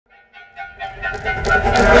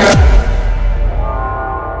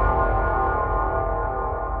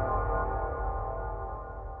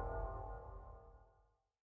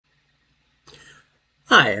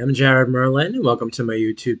I'm Jared Merlin, and welcome to my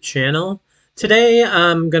YouTube channel. Today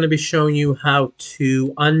I'm going to be showing you how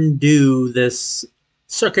to undo this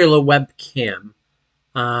circular webcam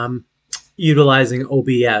utilizing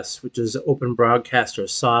OBS, which is Open Broadcaster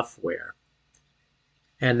software.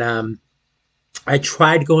 And I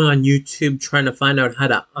tried going on YouTube trying to find out how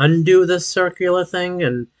to undo this circular thing,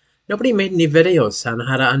 and nobody made any videos on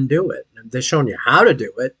how to undo it. They're showing you how to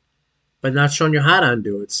do it, but not showing you how to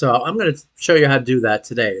undo it. So I'm going to show you how to do that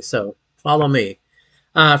today. So follow me.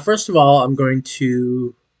 First of all, I'm going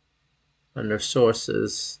to, under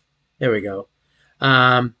sources, there we go,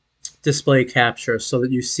 display capture so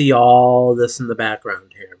that you see all this in the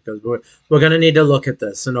background here. Because we're going to need to look at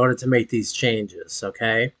this in order to make these changes,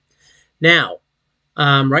 okay? Now,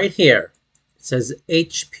 right here, it says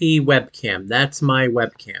HP webcam. That's my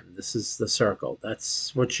webcam. This is the circle.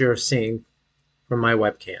 That's what you're seeing from my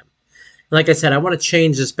webcam. Like I said, I want to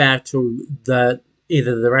change this back to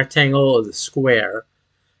either the rectangle or the square.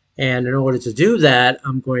 And in order to do that,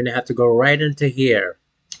 I'm going to have to go right into here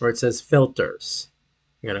where it says filters.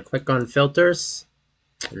 You're going to click on filters,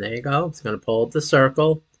 and there you go. It's going to pull up the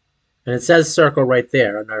circle. And it says circle right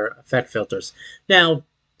there under effect filters. Now,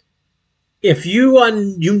 if you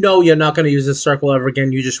know you're not going to use this circle ever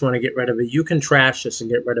again, you just want to get rid of it, you can trash this and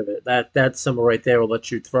get rid of it. That symbol right there will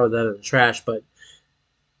let you throw that in the trash, but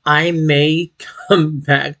I may come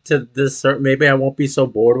back to this, or maybe I won't be so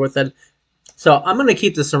bored with it. So I'm going to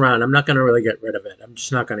keep this around. I'm not going to really get rid of it. I'm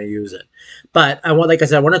just not going to use it. But like I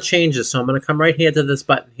said, I want to change this. So I'm going to come right here to this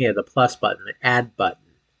button here, the plus button, the add button.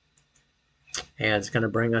 And it's going to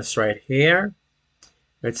bring us right here.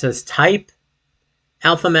 It says type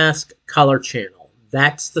alpha mask color channel.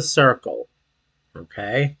 That's the circle.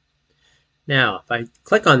 Okay. Now, if I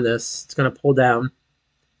click on this, it's going to pull down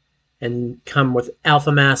and come with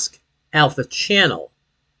alpha mask alpha channel.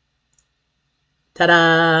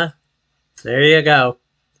 Ta-da! There you go.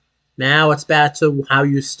 Now it's back to how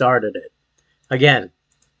you started it. Again,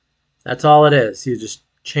 that's all it is. You're just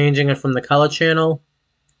changing it from the color channel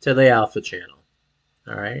to the alpha channel.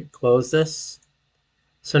 All right, close this.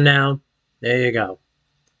 So now, there you go.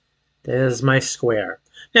 There's my square.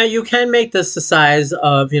 Now you can make this the size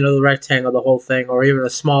of, the rectangle, the whole thing, or even a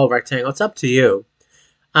small rectangle. It's up to you.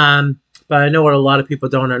 But I know what a lot of people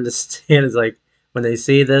don't understand is like when they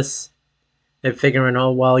see this, they're figuring,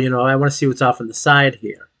 oh, well, I want to see what's off on the side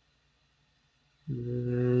here.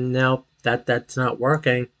 Nope, that's not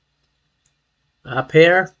working. Up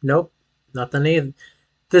here, nope, nothing either.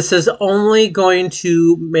 This is only going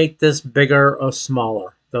to make this bigger or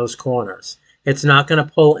smaller, those corners. It's not going to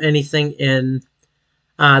pull anything in.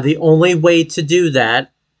 The only way to do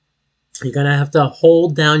that, you're going to have to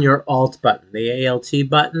hold down your Alt button, the ALT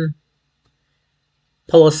button.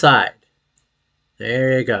 Pull aside.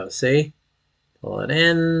 There you go. See? Pull it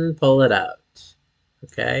in, pull it out.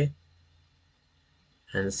 Okay?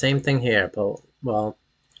 And the same thing here. Pull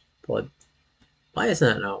it. Why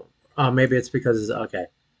isn't that no? Oh, maybe it's because it's okay.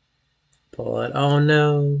 Pull it. Oh,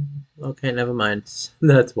 no. Okay, never mind.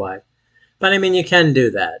 That's why. But, I mean, you can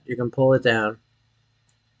do that. You can pull it down.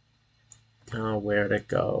 Oh, where'd it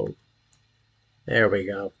go? There we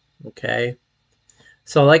go. Okay.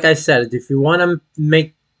 So like I said, if you want to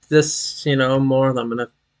make this, more, I'm going to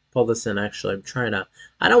pull this in actually.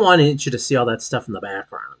 I don't want you to see all that stuff in the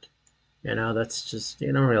background. That's just,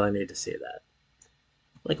 you don't really need to see that.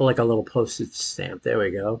 Like a little postage stamp. There we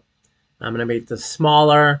go. I'm going to make this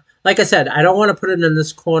smaller. Like I said, I don't want to put it in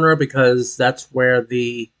this corner because that's where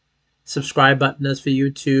the subscribe button is for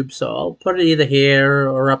YouTube. So I'll put it either here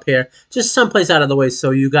or up here. Just someplace out of the way so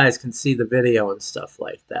you guys can see the video and stuff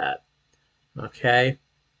like that. Okay,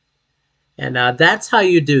 and that's how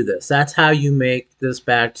you do this. That's how you make this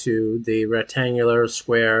back to the rectangular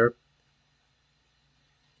square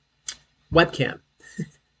webcam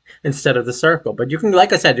instead of the circle. But you can,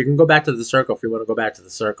 like I said, you can go back to the circle if you want to go back to the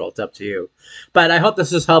circle. It's up to you. But I hope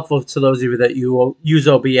this is helpful to those of you that you use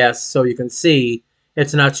OBS so you can see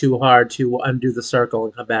it's not too hard to undo the circle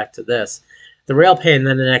and come back to this. The real pain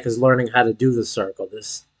in the neck is learning how to do the circle.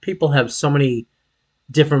 People have so many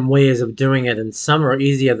different ways of doing it, and some are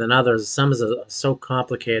easier than others. Some are so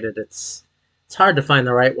complicated, it's hard to find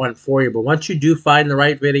the right one for you. But once you do find the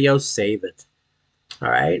right video, save it.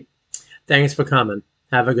 All right? Thanks for coming.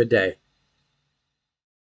 Have a good day.